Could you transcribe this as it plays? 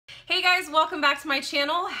Hey guys, welcome back to my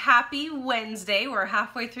channel. Happy Wednesday. We're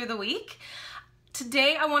halfway through the week.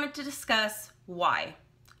 Today I wanted to discuss why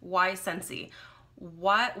Scentsy.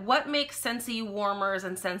 What makes Scentsy Warmers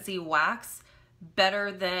and Scentsy Wax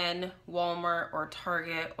better than Walmart or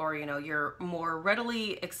Target or your more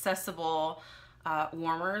readily accessible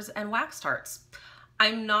warmers and wax tarts.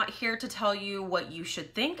 I'm not here to tell you what you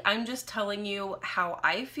should think. I'm just telling you how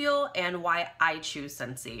I feel and why I choose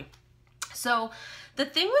Scentsy. So the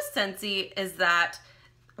thing with Scentsy is that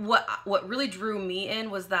what really drew me in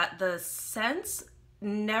was that the scents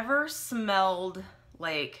never smelled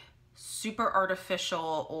like super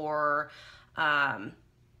artificial or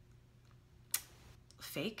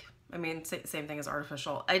fake. I mean, same thing as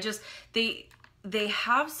artificial. They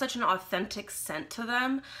have such an authentic scent to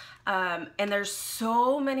them, and there's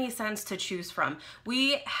so many scents to choose from.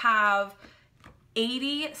 We have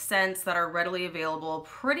 80 scents that are readily available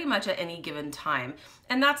pretty much at any given time.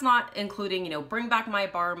 And that's not including, bring back my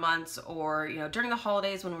bar months or, during the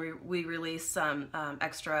holidays when we release some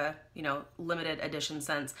extra, limited edition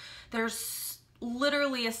scents. There's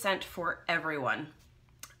literally a scent for everyone.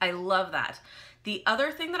 I love that. The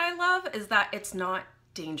other thing that I love is that it's not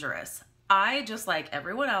dangerous. I, just like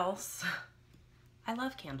everyone else, I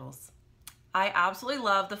love candles. I absolutely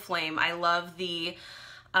love the flame. I love the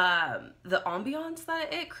ambiance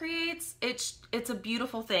that it creates. It's a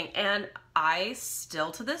beautiful thing, and I still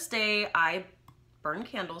to this day I burn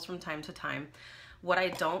candles from time to time. What I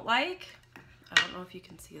don't like, I don't know if you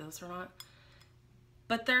can see this or not,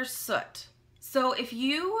 but there's soot. So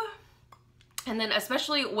and then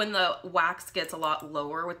especially when the wax gets a lot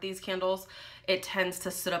lower with these candles, it tends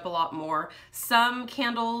to soot up a lot more. Some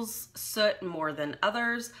candles soot more than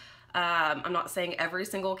others. I'm not saying every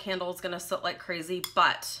single candle is gonna soot like crazy,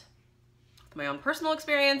 but my own personal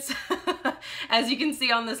experience, as you can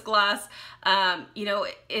see on this glass,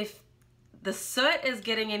 if the soot is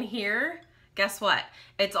getting in here, guess what?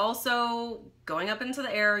 It's also going up into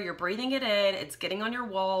the air, you're breathing it in, it's getting on your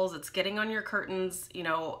walls, it's getting on your curtains,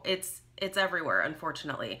 it's everywhere,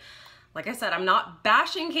 unfortunately. Like I said, I'm not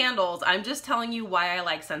bashing candles. I'm just telling you why I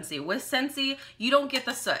like Scentsy. With Scentsy, you don't get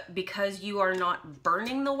the soot because you are not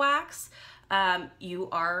burning the wax. You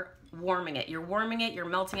are warming it. You're warming it, you're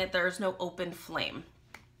melting it. There's no open flame.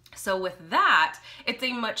 So with that, it's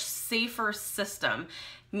a much safer system.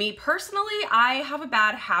 Me personally, I have a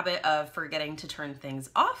bad habit of forgetting to turn things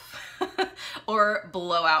off or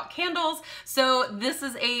blow out candles. So this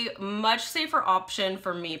is a much safer option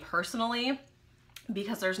for me personally,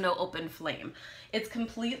 because there's no open flame. It's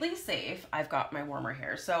completely safe. I've got my warmer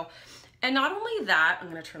here. So, and not only that, I'm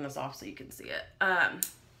gonna turn this off so you can see it,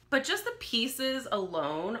 but just the pieces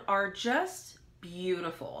alone are just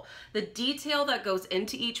beautiful. The detail that goes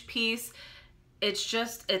into each piece,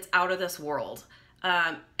 it's out of this world.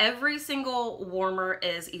 Every single warmer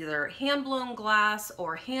is either hand-blown glass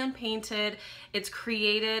or hand-painted. It's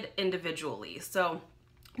created individually. So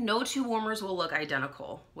no two warmers will look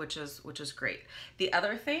identical, which is great. The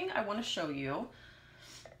other thing I want to show you,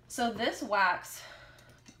 so this wax,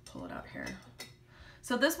 pull it out here.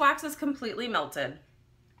 So this wax is completely melted.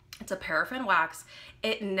 It's a paraffin wax.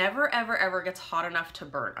 It never ever gets hot enough to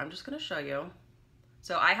burn. I'm just going to show you.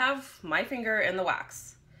 So I have my finger in the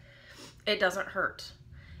wax. It doesn't hurt.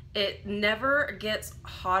 It never gets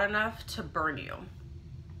hot enough to burn you.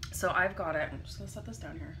 So I've got it. I'm just going to set this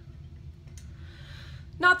down here.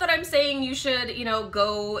 Not that I'm saying you should,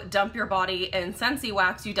 go dump your body in Scentsy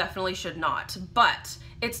wax. You definitely should not, but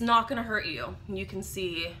it's not gonna hurt you. You can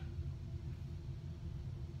see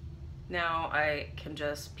now I can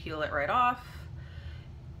just peel it right off.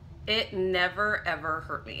 It never ever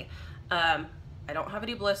hurt me. I don't have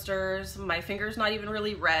any blisters. My finger's not even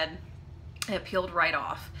really red. It peeled right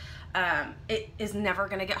off. It is never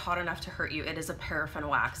gonna get hot enough to hurt you. It is a paraffin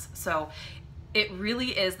wax. So it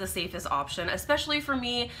really is the safest option, especially for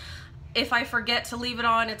me. If I forget to leave it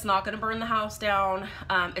on, it's not gonna burn the house down.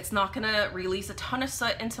 It's not gonna release a ton of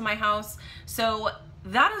soot into my house. So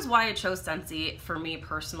that is why I chose Scentsy for me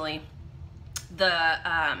personally.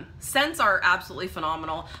 The scents are absolutely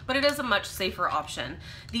phenomenal, but it is a much safer option.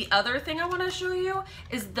 The other thing I wanna show you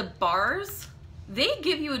is the bars. They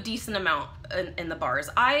give you a decent amount in the bars.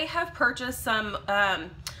 I have purchased some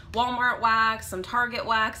Walmart wax, some Target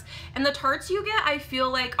wax, and the tarts you get, I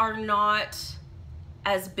feel like, are not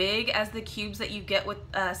as big as the cubes that you get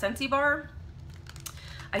with Scentsy Bar.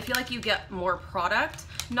 I feel like you get more product.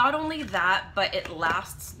 Not only that, but it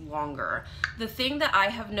lasts longer. The thing that I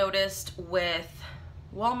have noticed with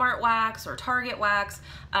Walmart wax or Target wax,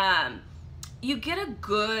 you get a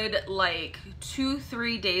good like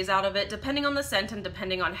 2-3 days out of it, depending on the scent and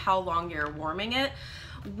depending on how long you're warming it.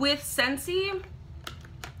 With Scentsy,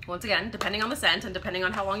 once again, depending on the scent and depending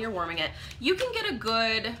on how long you're warming it, you can get a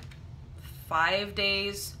good 5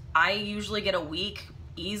 days. I usually get a week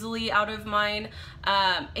easily out of mine,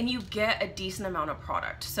 and you get a decent amount of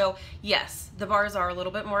product. So yes, the bars are a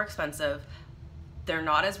little bit more expensive. They're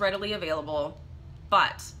not as readily available,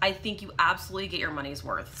 but I think you absolutely get your money's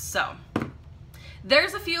worth. So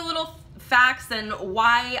there's a few little facts and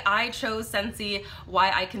why I chose Scentsy,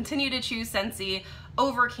 why I continue to choose Scentsy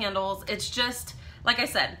over candles. It's just, like I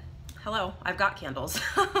said, hello, I've got candles.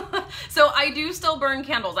 So I do still burn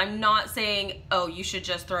candles. I'm not saying, oh, you should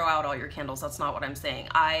just throw out all your candles. That's not what I'm saying.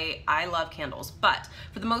 I love candles, but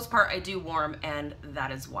for the most part I do warm, and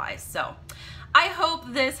that is why. So I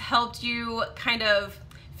hope this helped you kind of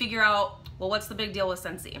figure out, well, what's the big deal with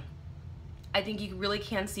Scentsy? I think you really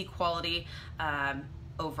can see quality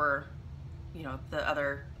over, you know, the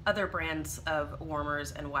other brands of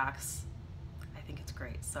warmers and wax. I think it's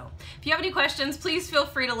great. So if you have any questions, please feel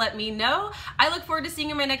free to let me know. I look forward to seeing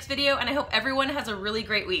you in my next video, and I hope everyone has a really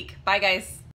great week. Bye, guys.